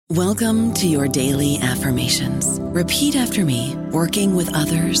Welcome to your daily affirmations. Repeat after me. Working with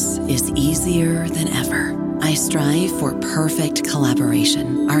others is easier than ever. I strive for perfect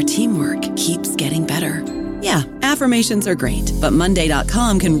collaboration. Our teamwork keeps getting better. Yeah, affirmations are great, but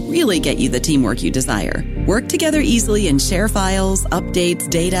Monday.com can really get you the teamwork you desire. Work together easily and share files, updates,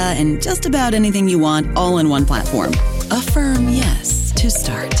 data, and just about anything you want all in one platform. Affirm yes to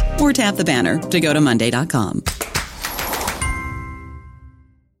start, or tap the banner to go to Monday.com.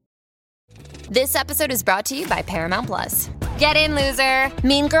 This episode is brought to you by Paramount Plus. Get in, loser!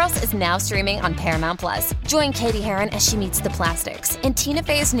 Mean Girls is now streaming on Paramount Plus. Join Katie Heron as she meets the plastics in Tina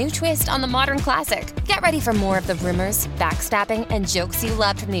Fey's new twist on the modern classic. Get ready for more of the rumors, backstabbing, and jokes you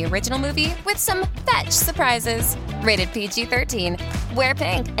loved from the original movie with some fetch surprises. Rated PG-13. Wear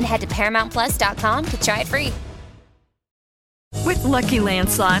pink and head to ParamountPlus.com to try it free. With Lucky Land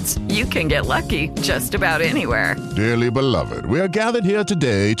Slots, you can get lucky just about anywhere. Dearly beloved, we are gathered here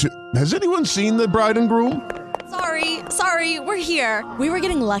today to... Has anyone seen the bride and groom? Sorry, we're here. We were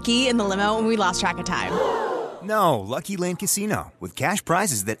getting lucky in the limo and we lost track of time. No, Lucky Land Casino, with cash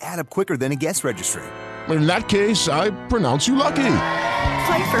prizes that add up quicker than a guest registry. In that case, I pronounce you lucky.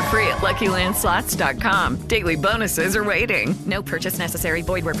 Play for free at LuckyLandSlots.com. Daily bonuses are waiting. No purchase necessary.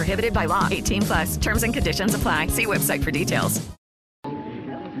 Void where prohibited by law. 18+. Terms and conditions apply. See website for details.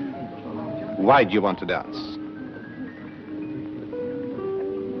 Why do you want to dance?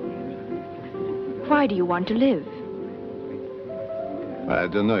 Why do you want to live? Well, I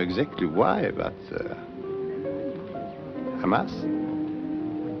don't know exactly why, but I must.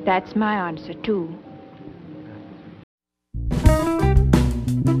 That's my answer, too.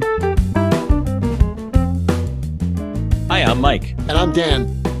 Hi, I'm Mike. And I'm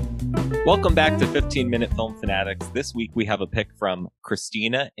Dan. Welcome back to 15-Minute Film Fanatics. This week we have a pick from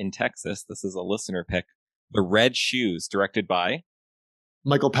Christina in Texas. This is a listener pick. The Red Shoes, directed by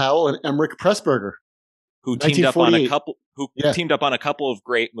Michael Powell and Emmerich Pressburger, who teamed up on a couple of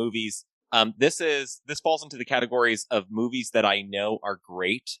great movies. This falls into the categories of movies that I know are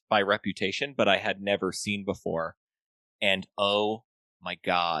great by reputation, but I had never seen before. And oh my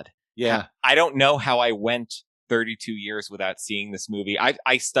God. Yeah. I don't know how I went 32 years without seeing this movie.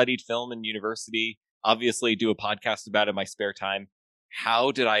 I studied film in university, obviously do a podcast about it in my spare time.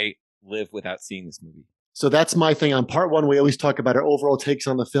 How did I live without seeing this movie? So that's my thing. On part one, we always talk about our overall takes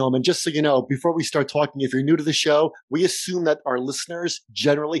on the film. And just so you know, before we start talking, if you're new to the show, we assume that our listeners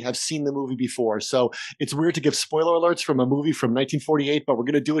generally have seen the movie before. So it's weird to give spoiler alerts from a movie from 1948, but we're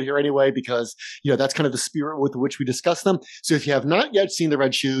going to do it here anyway because, that's kind of the spirit with which we discuss them. So if you have not yet seen The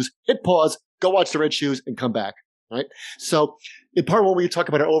Red Shoes, hit pause, go watch The Red Shoes, and come back. Right. So in part one, we talk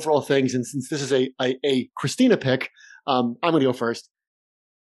about our overall things. And since this is a Christina pick, I'm going to go first.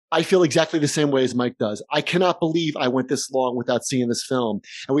 I feel exactly the same way as Mike does. I cannot believe I went this long without seeing this film.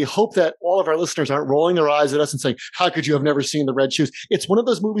 And we hope that all of our listeners aren't rolling their eyes at us and saying, how could you have never seen The Red Shoes? It's one of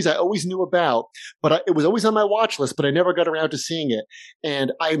those movies I always knew about, but it was always on my watch list, but I never got around to seeing it.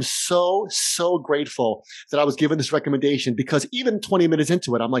 And I am so, so grateful that I was given this recommendation because even 20 minutes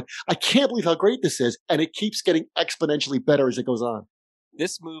into it, I'm like, I can't believe how great this is. And it keeps getting exponentially better as it goes on.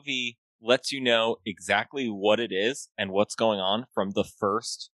 This movie lets you know exactly what it is and what's going on from the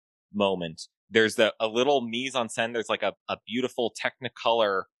first moment. There's a little mise en scène. There's like a beautiful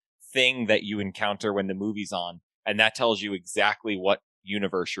Technicolor thing that you encounter when the movie's on, and that tells you exactly what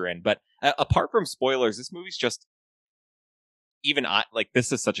universe you're in. But apart from spoilers, this movie's just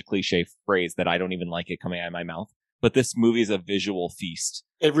this is such a cliche phrase that I don't even like it coming out of my mouth. But this movie is a visual feast.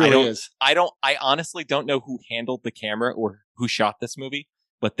 It really is. I honestly don't know who handled the camera or who shot this movie,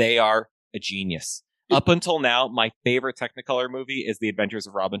 but they are a genius. Up until now, my favorite Technicolor movie is The Adventures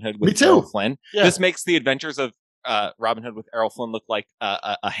of Robin Hood with Errol Flynn. Yeah. This makes The Adventures of Robin Hood with Errol Flynn look like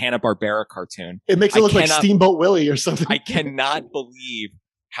a Hanna-Barbera cartoon. It makes it look like Steamboat Willie or something. I cannot believe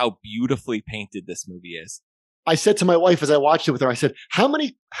how beautifully painted this movie is. I said to my wife as I watched it with her, I said, how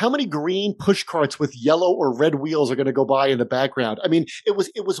many green push carts with yellow or red wheels are going to go by in the background? I mean, it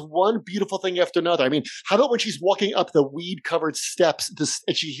was one beautiful thing after another. I mean, how about when she's walking up the weed-covered steps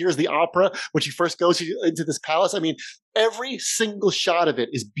and she hears the opera when she first goes into this palace? I mean, every single shot of it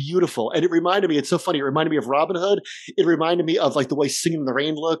is beautiful. And it reminded me, it's so funny, it reminded me of Robin Hood. It reminded me of like the way Singing in the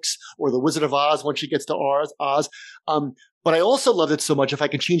Rain looks, or The Wizard of Oz when she gets to Oz. But I also loved it so much, if I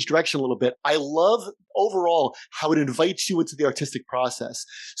can change direction a little bit, I love overall how it invites you into the artistic process.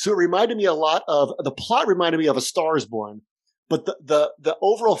 So it reminded me a lot of, the plot reminded me of A Star is Born, But the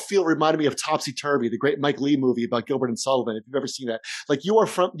overall feel reminded me of Topsy Turvy, the great Mike Leigh movie about Gilbert and Sullivan. If you've ever seen that, like you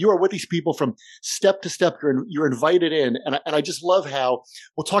are with these people from step to step. You're invited in, and I just love how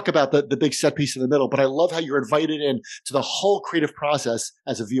we'll talk about the big set piece in the middle. But I love how you're invited in to the whole creative process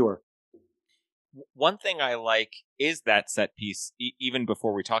as a viewer. One thing I like is that set piece, even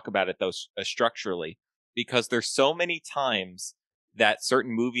before we talk about it, though, structurally, because there's so many times that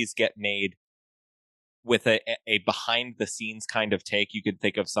certain movies get made with a behind the scenes kind of take. You could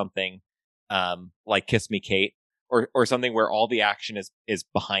think of something like Kiss Me Kate, or something where all the action is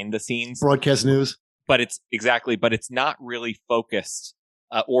behind the scenes. Broadcast news. But it's not really focused,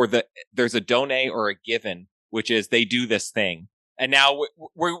 there's a donate or a given, which is they do this thing. And now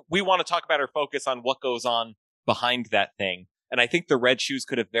we want to talk about or focus on what goes on behind that thing. And I think the Red Shoes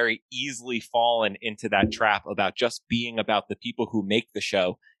could have very easily fallen into that trap about just being about the people who make the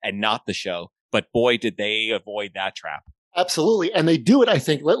show and not the show. But boy, did they avoid that trap. Absolutely. And they do it, I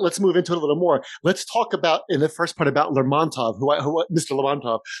think. Let's move into it a little more. Let's talk about, in the first part, about Lermontov, Mr.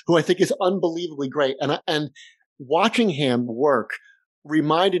 Lermontov, who I think is unbelievably great. And watching him work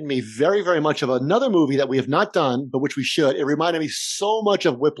reminded me very, very much of another movie that we have not done, but which we should. It reminded me so much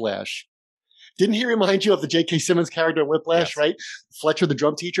of Whiplash. Didn't he remind you of the J.K. Simmons character in Whiplash, yes. Right? Fletcher, the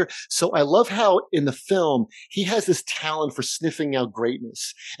drum teacher. So I love how in the film, he has this talent for sniffing out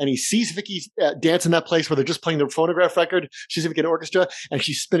greatness. And he sees Vicky dance in that place where they're just playing the phonograph record. She's in an orchestra and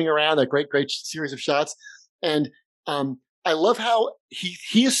she's spinning around that great, great series of shots. And I love how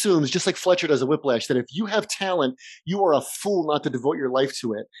he assumes, just like Fletcher does at Whiplash, that if you have talent, you are a fool not to devote your life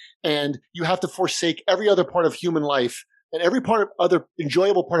to it. And you have to forsake every other part of human life and every other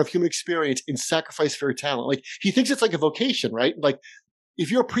enjoyable part of human experience in sacrifice for your talent. Like, he thinks it's like a vocation, right? Like,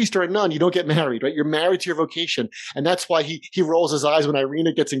 if you're a priest or a nun, you don't get married, right? You're married to your vocation. And that's why he rolls his eyes when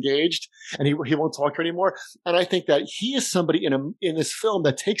Irina gets engaged and he won't talk to her anymore. And I think that he is somebody in this film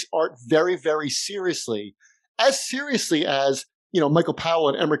that takes art very, very seriously as, Michael Powell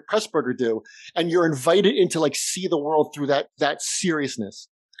and Emmerich Pressburger do. And you're invited in to see the world through that seriousness.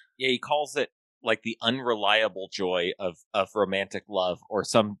 Yeah, he calls it like the unreliable joy of romantic love, or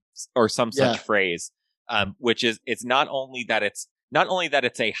some such phrase, which is, it's not only that it's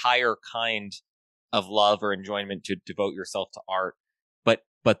a higher kind of love or enjoyment to devote yourself to art, but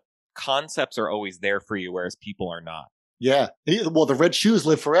concepts are always there for you, whereas people are not. Yeah. Well, the red shoes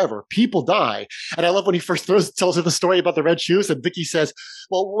live forever. People die. And I love when he first tells her the story about the red shoes, and Vicky says,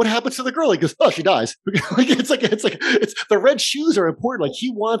 well, what happens to the girl? He goes, oh, she dies. It's the red shoes are important. Like,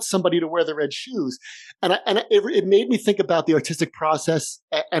 he wants somebody to wear the red shoes. And it made me think about the artistic process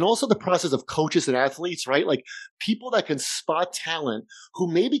and also the process of coaches and athletes, right? Like, people that can spot talent who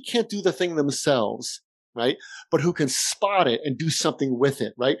maybe can't do the thing themselves, right? But who can spot it and do something with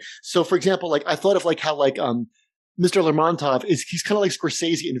it, right? So, for example, I thought of how Mr. Lermontov he's kind of like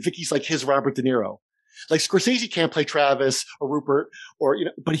Scorsese, and Vicky's like his Robert De Niro. Like, Scorsese can't play Travis or Rupert,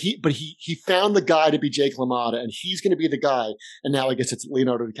 but he found the guy to be Jake LaMotta, and he's going to be the guy. And now I guess it's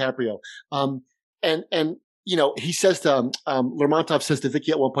Leonardo DiCaprio. He says to Lermontov says to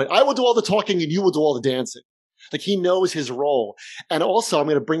Vicky at one point, I will do all the talking and you will do all the dancing. Like, he knows his role. And also, I'm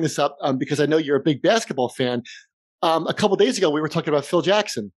going to bring this up because I know you're a big basketball fan. A couple days ago, we were talking about Phil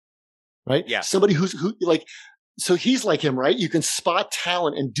Jackson, right? Yeah. Somebody so he's like him, right? You can spot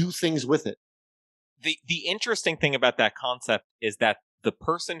talent and do things with it. The interesting thing about that concept is that the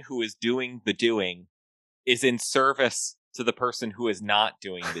person who is doing the doing is in service to the person who is not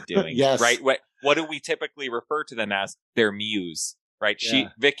doing the doing. Yes. Right? What do we typically refer to them as? Their muse, right? Yeah.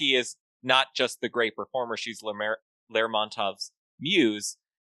 Vicky is not just the great performer. She's Lermontov's muse,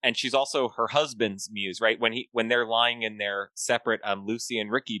 and she's also her husband's muse, right? When they're lying in their separate Lucy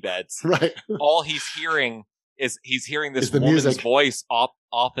and Ricky beds, right? All he's hearing is this woman's music voice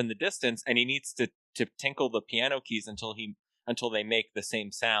off in the distance, and he needs to tinkle the piano keys until they make the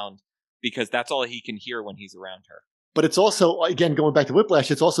same sound, because that's all he can hear when he's around her. But it's also, again, going back to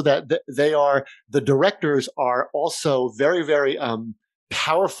Whiplash, it's also that the directors are also very, very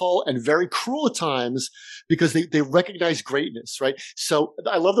powerful and very cruel at times, because they recognize greatness, right? So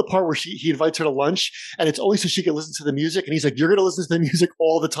I love the part where he invites her to lunch, and it's only so she can listen to the music. And he's like, you're going to listen to the music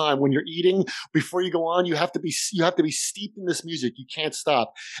all the time. When you're eating, before you go on, you have to be steeped in this music. You can't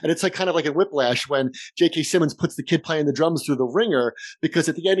stop. And it's kind of like in Whiplash when J.K. Simmons puts the kid playing the drums through the ringer, because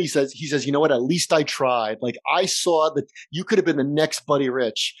at the end he says, you know what? At least I tried. Like, I saw that you could have been the next Buddy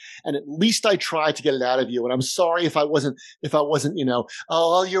Rich, and at least I tried to get it out of you. And I'm sorry if I wasn't,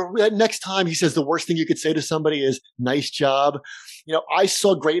 oh, next time. He says the worst thing you could say to somebody is nice job. I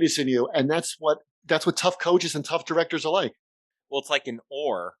saw greatness in you. And that's what tough coaches and tough directors are like. Well, it's like an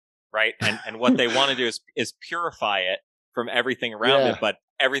ore, right? And what they want to do is purify it from everything around Yeah. it, but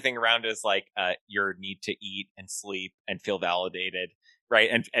everything around is like your need to eat and sleep and feel validated, right?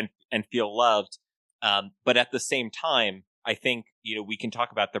 And feel loved. But at the same time, I think, we can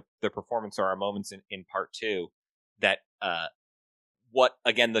talk about the performance or our moments in part two that,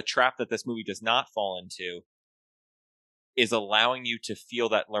 the trap that this movie does not fall into is allowing you to feel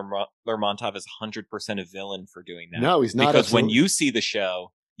that Lermontov is 100% a villain for doing that. No, he's not. Because absolutely. when you see the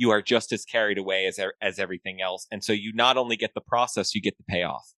show, you are just as carried away as everything else. And so you not only get the process, you get the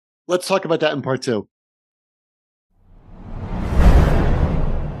payoff. Let's talk about that in part two.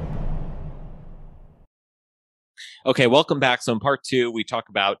 Okay, welcome back. So in part two, we talk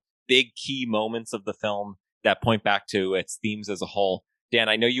about big key moments of the film that point back to its themes as a whole. Dan,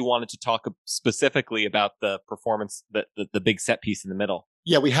 I know you wanted to talk specifically about the performance, the big set piece in the middle.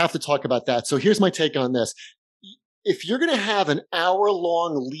 Yeah, we have to talk about that. So here's my take on this. If you're going to have an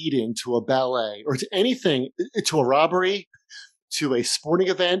hour-long lead-in to a ballet or to anything, to a robbery, to a sporting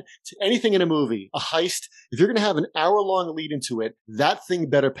event, to anything in a movie, a heist, if you're going to have an hour-long lead into it, that thing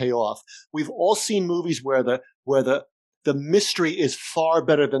better pay off. We've all seen movies where the mystery is far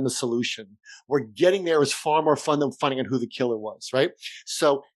better than the solution. Where getting there is far more fun than finding out who the killer was, right?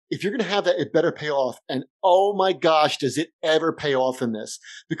 So if you're going to have that, it better pay off. And oh my gosh, does it ever pay off in this?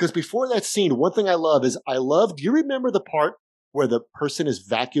 Because before that scene, one thing I love, do you remember the part where the person is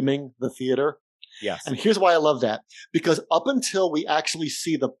vacuuming the theater? Yes. And here's why I love that. Because up until we actually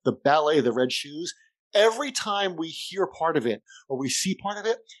see the ballet, the Red Shoes, every time we hear part of it or we see part of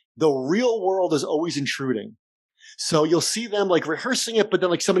it, the real world is always intruding. So you'll see them like rehearsing it, but then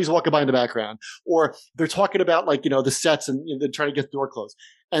like somebody's walking by in the background, or they're talking about like, the sets and they're trying to get the door closed.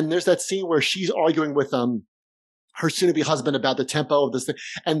 And there's that scene where she's arguing with her soon-to-be husband about the tempo of this thing.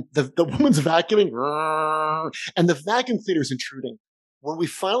 And the woman's vacuuming, and the vacuum cleaner is intruding. When we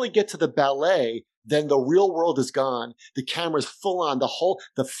finally get to the ballet, then the real world is gone. The camera's full on.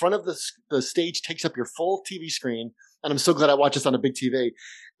 The front of the stage takes up your full TV screen. And I'm so glad I watched this on a big TV.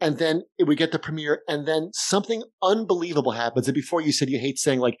 And then we get the premiere, and then something unbelievable happens. And before you said you hate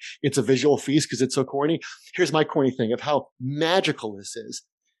saying like it's a visual feast because it's so corny. Here's my corny thing of how magical this is.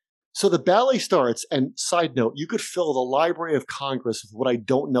 So the ballet starts, and side note, you could fill the Library of Congress with what I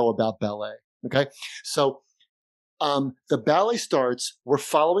don't know about ballet. Okay. So the ballet starts. We're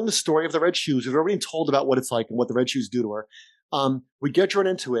following the story of the Red Shoes. We've already been told about what it's like and what the Red Shoes do to her. We get drawn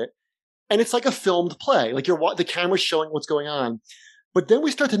into it, and it's like a filmed play. Like the camera's showing what's going on. But then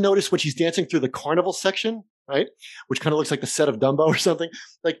we start to notice when she's dancing through the carnival section, right? Which kind of looks like the set of Dumbo or something.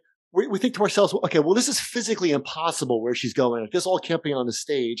 Like we think to ourselves, okay, well, this is physically impossible where she's going. Like, this all can't be on the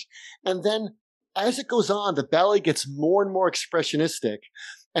stage. And then as it goes on, the ballet gets more and more expressionistic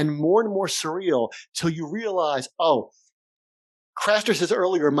and more surreal till you realize, oh, Craster says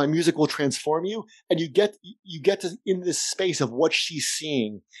earlier, my music will transform you. And you get to in this space of what she's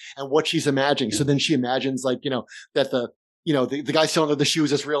seeing and what she's imagining. So then she imagines like, that the guy selling the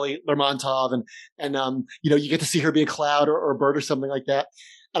shoes is really Lermontov, and you get to see her be a cloud or a bird or something like that.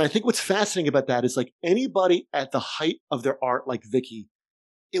 And I think what's fascinating about that is like anybody at the height of their art, like Vicky,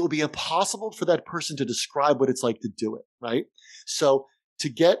 it would be impossible for that person to describe what it's like to do it, right? So to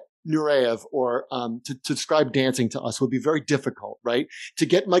get Nureyev or to describe dancing to us would be very difficult, right? To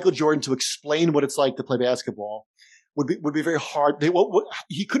get Michael Jordan to explain what it's like to play basketball would be very hard.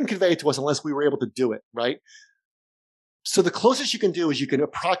 He couldn't convey it to us unless we were able to do it, right? So the closest you can do is you can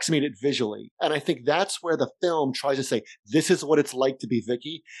approximate it visually. And I think that's where the film tries to say, this is what it's like to be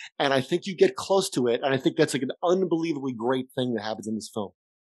Vicky. And I think you get close to it. And I think that's like an unbelievably great thing that happens in this film.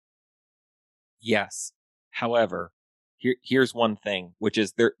 Yes. However, here's one thing, which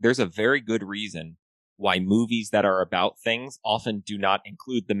is there's a very good reason why movies that are about things often do not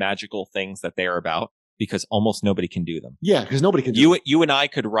include the magical things that they are about, because almost nobody can do them. Yeah, because nobody can do them. You and I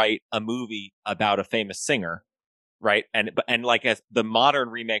could write a movie about a famous singer, right? And like as the modern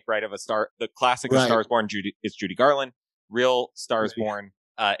remake, right, of the classic of Star is Born is Judy Garland. Real Star is Born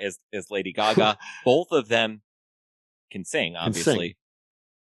is Lady Gaga. Both of them can sing, obviously.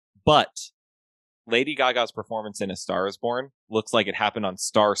 But Lady Gaga's performance in A Star is Born looks like it happened on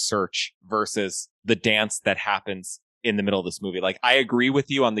Star Search versus the dance that happens in the middle of this movie. Like, I agree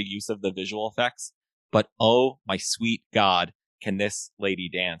with you on the use of the visual effects, but oh my sweet God, can this lady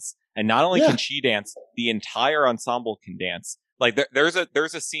dance? And not only can she dance, the entire ensemble can dance. Like there's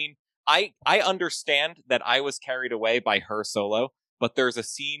a scene. I understand that I was carried away by her solo, but there's a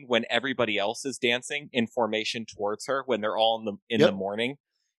scene when everybody else is dancing in formation towards her when they're all in the morning.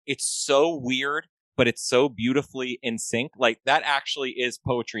 It's so weird, but it's so beautifully in sync. Like that actually is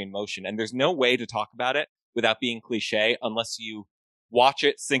poetry in motion. And there's no way to talk about it without being cliche unless you watch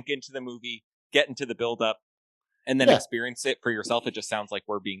it, sink into the movie, get into the build up. and then experience it for yourself, it just sounds like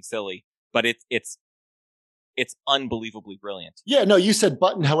we're being silly. But it's unbelievably brilliant. Yeah, no, you said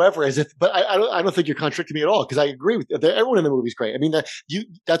button, however, but I don't think you're contradicting me at all, because I agree with you. Everyone in the movie is great. I mean,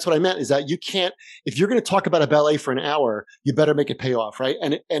 that's what I meant, is that you can't, if you're going to talk about a ballet for an hour, you better make it pay off, right?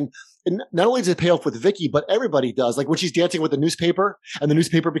 And not only does it pay off with Vicky, but everybody does. Like when she's dancing with the newspaper, and the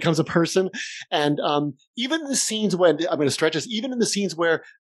newspaper becomes a person, and even in the scenes when I'm going to stretch this, even in the scenes where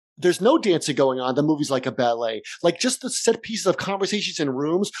there's no dancing going on, the movie's like a ballet. Like just the set pieces of conversations in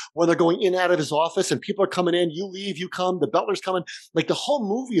rooms where they're going in and out of his office and people are coming in, you leave, you come, the butler's coming. Like the whole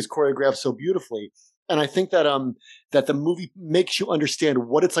movie is choreographed so beautifully. And I think that that the movie makes you understand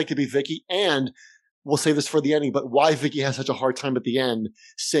what it's like to be Vicky, and we'll save this for the ending, but why Vicky has such a hard time at the end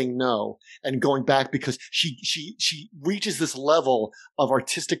saying no and going back, because she reaches this level of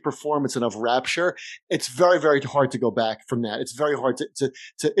artistic performance and of rapture. It's very, very hard to go back from that. It's very hard to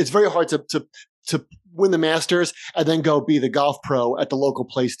win the Masters and then go be the golf pro at the local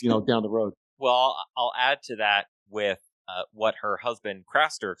place, down the road. Well, I'll add to that with what her husband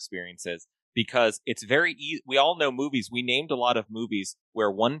Craster experiences, because it's very easy. We all know movies. We named a lot of movies where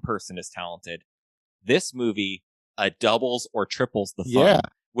one person is talented. This movie doubles or triples the fun,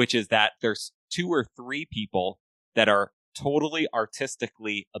 which is that there's 2 or 3 people that are totally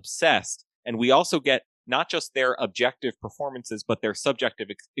artistically obsessed. And we also get not just their objective performances, but their subjective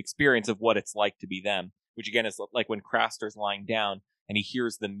experience of what it's like to be them, which again is like when Craster's lying down and he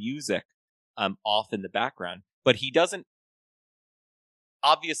hears the music off in the background, but he doesn't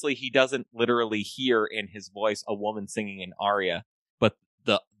literally hear in his voice a woman singing an aria, but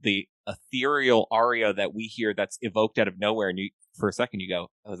the ethereal aria that we hear that's evoked out of nowhere, and for a second you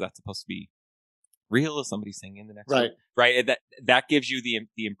go, oh, is that supposed to be real? Is somebody singing the next one? Right. That gives you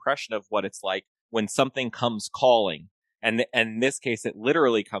the impression of what it's like when something comes calling, and in this case it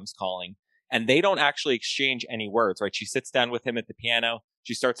literally comes calling, and they don't actually exchange any words, right? She sits down with him at the piano,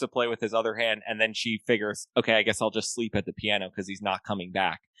 she starts to play with his other hand, and then she figures, okay, I guess I'll just sleep at the piano because he's not coming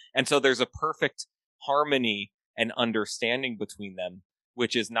back. And so there's a perfect harmony and understanding between them,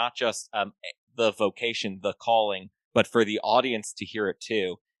 which is not just the vocation, the calling, but for the audience to hear it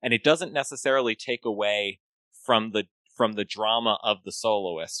too. And it doesn't necessarily take away from the drama of the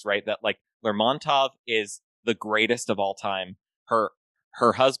soloists, right? That like Lermontov is the greatest of all time.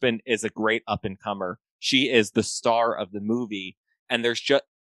 Her husband is a great up and comer. She is the star of the movie, and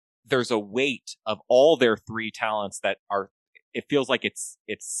there's a weight of all their 3 talents that are. It feels like it's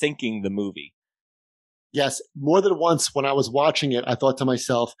sinking the movie. Yes, more than once when I was watching it, I thought to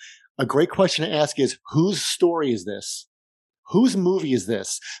myself, a great question to ask is, whose story is this? Whose movie is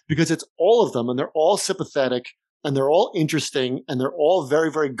this? Because it's all of them, and they're all sympathetic, and they're all interesting, and they're all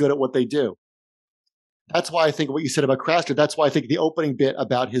very, very good at what they do. That's why I think what you said about Craster, that's why I think the opening bit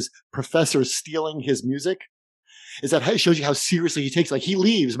about his professor stealing his music is that it shows you how seriously he takes. Like he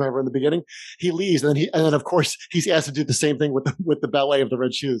leaves, remember in the beginning? He leaves, and then of course he's asked to do the same thing with the ballet of the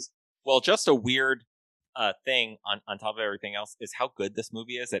Red Shoes. Well, just a weird thing on top of everything else is how good this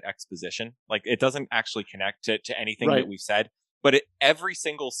movie is at exposition. Like it doesn't actually connect to anything that we've said, but every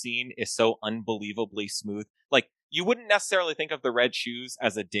single scene is so unbelievably smooth. Like you wouldn't necessarily think of The Red Shoes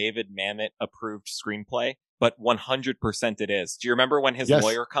as a David Mamet approved screenplay, but 100% it is. Do you remember when his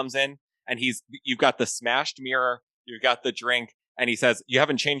lawyer comes in and you've got the smashed mirror, you've got the drink, and he says, "You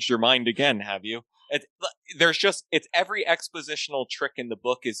haven't changed your mind again, have you?" It's every expositional trick in the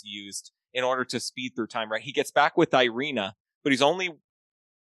book is used in order to speed through time, right? He gets back with Irina, but he's only,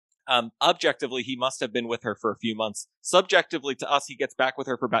 objectively, he must have been with her for a few months. Subjectively to us, he gets back with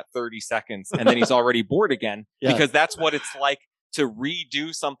her for about 30 seconds, and then he's already bored again, because that's what it's like to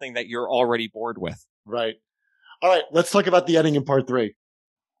redo something that you're already bored with. Right. All right, let's talk about the ending in part 3.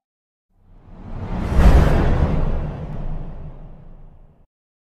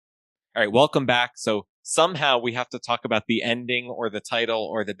 All right, welcome back. So somehow we have to talk about the ending or the title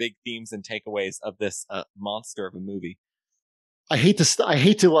or the big themes and takeaways of this monster of a movie. I hate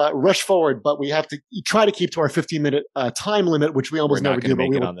to rush forward, but we have to try to keep to our 15-minute time limit, which we almost never do. We're not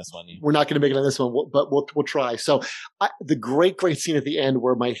going to make it on this one. We're not going to make it on this one, but we'll try. So the great scene at the end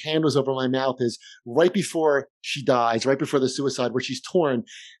where my hand was over my mouth is right before she dies, right before the suicide, where she's torn.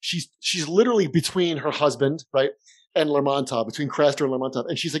 She's literally between her husband, right, and Lermontov, between Craster and Lermontov.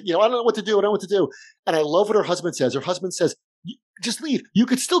 And she's like, I don't know what to do. I don't know what to do. And I love what her husband says. Her husband says, just leave. You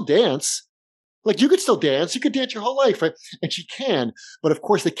could still dance. Like, you could still dance. You could dance your whole life, right? And she can. But of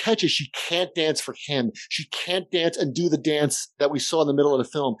course, the catch is she can't dance for him. She can't dance and do the dance that we saw in the middle of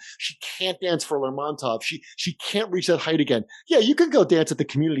the film. She can't dance for Lermontov. She can't reach that height again. Yeah, you could go dance at the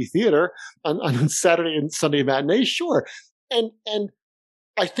community theater on Saturday and Sunday matinees, sure. And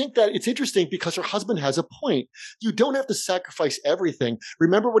I think that it's interesting because her husband has a point. You don't have to sacrifice everything.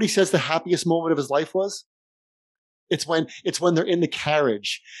 Remember what he says the happiest moment of his life was? It's when they're in the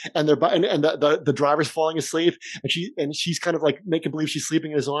carriage and the driver's falling asleep and she's kind of like making believe she's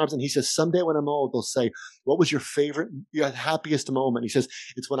sleeping in his arms. And he says, someday when I'm old, they'll say, what was your happiest moment? He says,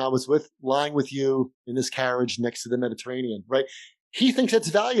 it's when I was lying with you in this carriage next to the Mediterranean, right? He thinks that's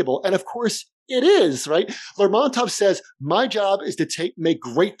valuable. And of course it is, right? Lermontov says, my job is to make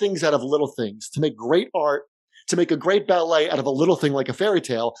great things out of little things, to make great art, to make a great ballet out of a little thing like a fairy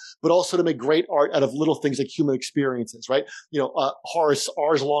tale, but also to make great art out of little things like human experiences, right? Horace,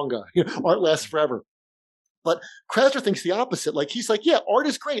 ars longa, art lasts forever. But Krasner thinks the opposite. Like, he's like, yeah, art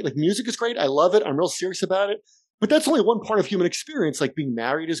is great. Like, music is great. I love it. I'm real serious about it. But that's only one part of human experience. Like, being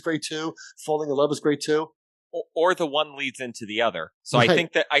married is great too. Falling in love is great too. Or the one leads into the other. So right.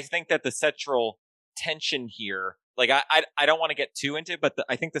 I think that the central tension here, like, I don't want to get too into it, but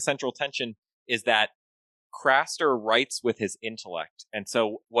I think the central tension is that Craster writes with his intellect. And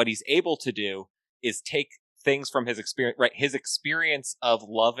so what he's able to do is take things from his experience, right? His experience of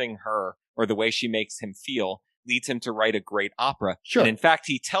loving her or the way she makes him feel leads him to write a great opera. Sure. And in fact,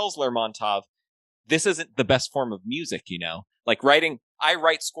 he tells Lermontov, this isn't the best form of music, like I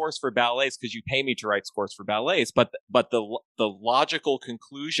write scores for ballets because you pay me to write scores for ballets. But the logical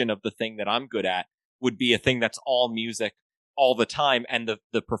conclusion of the thing that I'm good at would be a thing that's all music all the time, and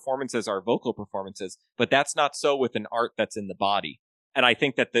the performances are vocal performances, but that's not so with an art that's in the body. And I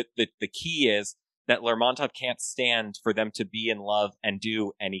think that the key is that Lermontov can't stand for them to be in love and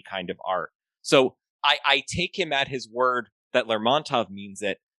do any kind of art. So I take him at his word that Lermontov means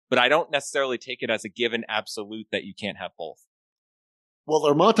it, but I don't necessarily take it as a given absolute that you can't have both. Well,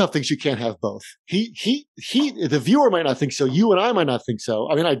 Lermontov thinks you can't have both. The viewer might not think so. You and I might not think so.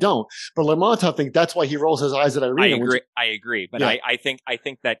 I mean, I don't. But Lermontov thinks that's why he rolls his eyes at Irina. I agree. But yeah. I think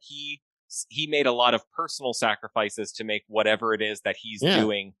that he made a lot of personal sacrifices to make whatever it is that he's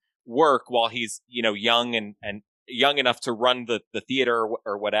doing work while he's, young and young enough to run the theater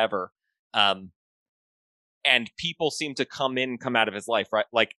or whatever. And people seem to come out of his life, right?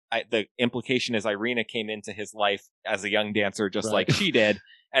 Like the implication is Irina came into his life as a young dancer, just like she did.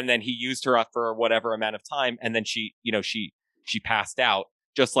 And then he used her up for whatever amount of time. And then she passed out.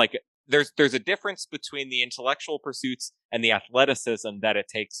 Just like there's a difference between the intellectual pursuits and the athleticism that it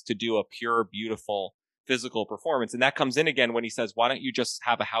takes to do a pure, beautiful physical performance. And that comes in again when he says, why don't you just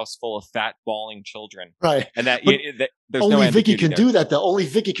have a house full of fat, bawling children? Right. And that there's only no Vicky can there. do that, though. Only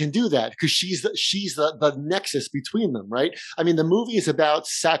Vicky can do that because she's the nexus between them, right? I mean, the movie is about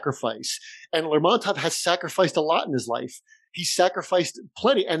sacrifice, and Lermontov has sacrificed a lot in his life. He sacrificed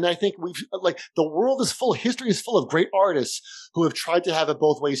plenty. And I think the world is history is full of great artists who have tried to have it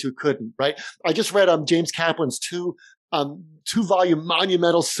both ways who couldn't, right? I just read James Kaplan's two-volume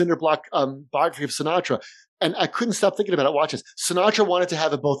monumental cinderblock biography of Sinatra. And I couldn't stop thinking about it. Watch this. Sinatra wanted to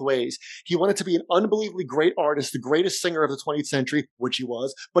have it both ways. He wanted to be an unbelievably great artist, the greatest singer of the 20th century, which he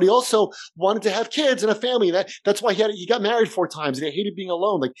was. But he also wanted to have kids and a family. That's why he got married 4 times and he hated being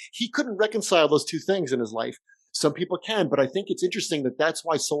alone. Like, he couldn't reconcile those two things in his life. Some people can, but I think it's interesting that's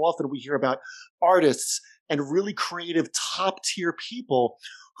why so often we hear about artists and really creative top-tier people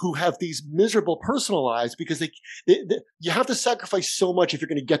who have these miserable personal lives because you have to sacrifice so much if you're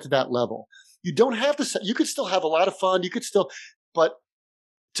going to get to that level. You don't have to. You could still have a lot of fun. You could still, but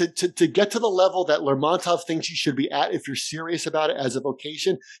to get to the level that Lermontov thinks you should be at, if you're serious about it as a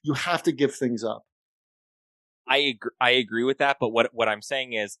vocation, you have to give things up. I agree with that, but what I'm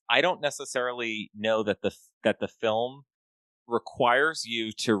saying is I don't necessarily know that the film requires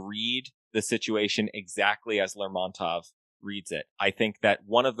you to read the situation exactly as Lermontov reads it. I think that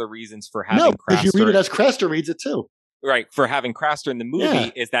one of the reasons for having Craster, because you read it as Craster reads it too. Right, for having Craster in the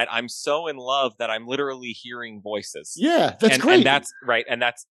movie is that I'm so in love that I'm literally hearing voices. Yeah, that's great. And that's right, and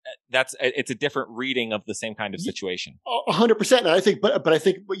that's it's a different reading of the same kind of situation. 100%. And I think, but I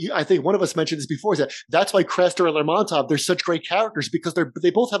think one of us mentioned this before, is that's why Craster and Lermontov, they're such great characters because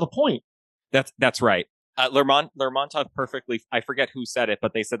they both have a point. That's right. Lermontov perfectly. I forget who said it,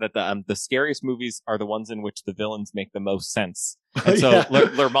 but they said that the scariest movies are the ones in which the villains make the most sense. And so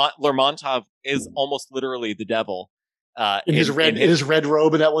Lermontov is almost literally the devil. In his red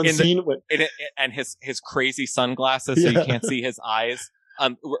robe in that one scene, and his crazy sunglasses so you can't see his eyes.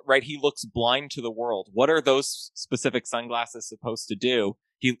 Right, he looks blind to the world. What are those specific sunglasses supposed to do?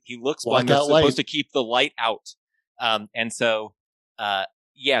 He looks blind. They're supposed to keep the light out. And so,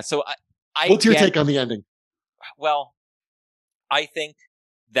 So what's your take on the ending? Well, I think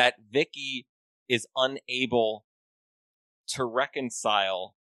that Vicky is unable to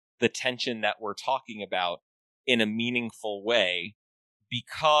reconcile the tension that we're talking about in a meaningful way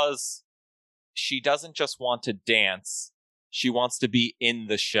because she doesn't just want to dance, she wants to be in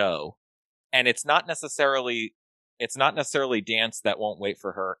the show. And it's not necessarily dance that won't wait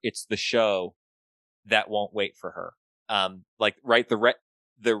for her. It's the show that won't wait for her.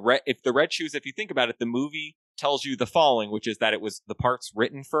 If the Red Shoes, if you think about it, the movie tells you the following, which is that it was the parts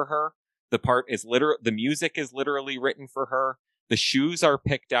written for her. The music is literally written for her. The shoes are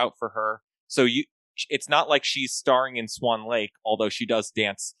picked out for her. So it's not like she's starring in Swan Lake, although she does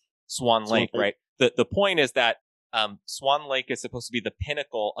dance Swan Lake, right? The point is that Swan Lake is supposed to be the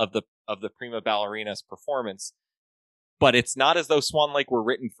pinnacle of the prima ballerina's performance, but it's not as though Swan Lake were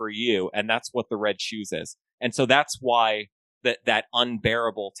written for you, and that's what the Red Shoes is. And so that's why that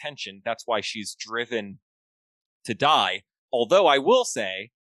unbearable tension, that's why she's driven to die. Although I will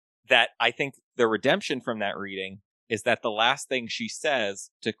say that I think the redemption from that reading is that the last thing she says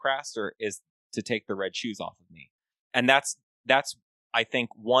to Craster is to take the red shoes off of me. And that's I think,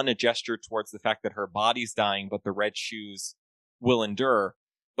 one, a gesture towards the fact that her body's dying, but the red shoes will endure,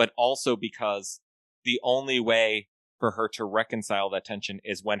 but also because the only way for her to reconcile that tension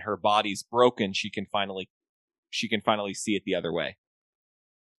is when her body's broken, she can finally see it the other way.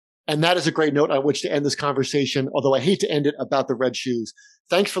 And that is a great note on which to end this conversation, although I hate to end it about the red shoes.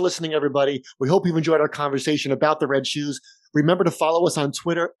 Thanks for listening, everybody. We hope you've enjoyed our conversation about the red shoes. Remember to follow us on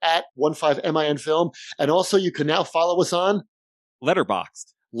Twitter at 15MINFilm. And also you can now follow us on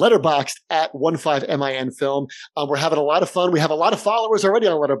Letterboxd at 15MINFilm. We're having a lot of fun. We have a lot of followers already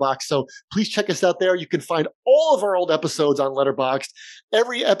on Letterboxd, so please check us out there. You can find all of our old episodes on Letterboxd.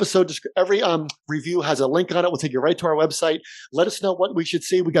 Every episode, every review has a link on it. We'll take you right to our website. Let us know what we should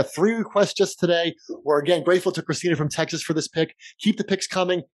see. We got 3 requests just today. We're again grateful to Christina from Texas for this pick. Keep the picks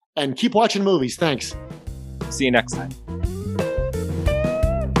coming and keep watching movies. Thanks. See you next time.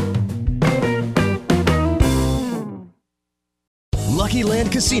 Lucky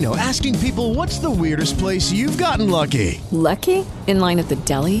Land Casino, asking people, what's the weirdest place you've gotten lucky? Lucky? In line at the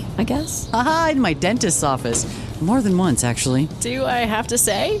deli, I guess? Aha, in my dentist's office. More than once, actually. Do I have to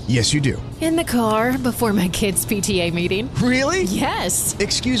say? Yes, you do. In the car before my kids' PTA meeting. Really? Yes.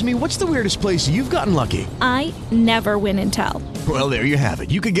 Excuse me, what's the weirdest place you've gotten lucky? I never win and tell. Well, there you have it.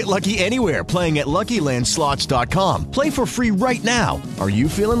 You can get lucky anywhere, playing at LuckyLandSlots.com. Play for free right now. Are you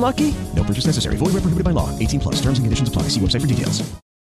feeling lucky? No purchase necessary. Void where prohibited by law. 18+. Terms and conditions apply. See website for details.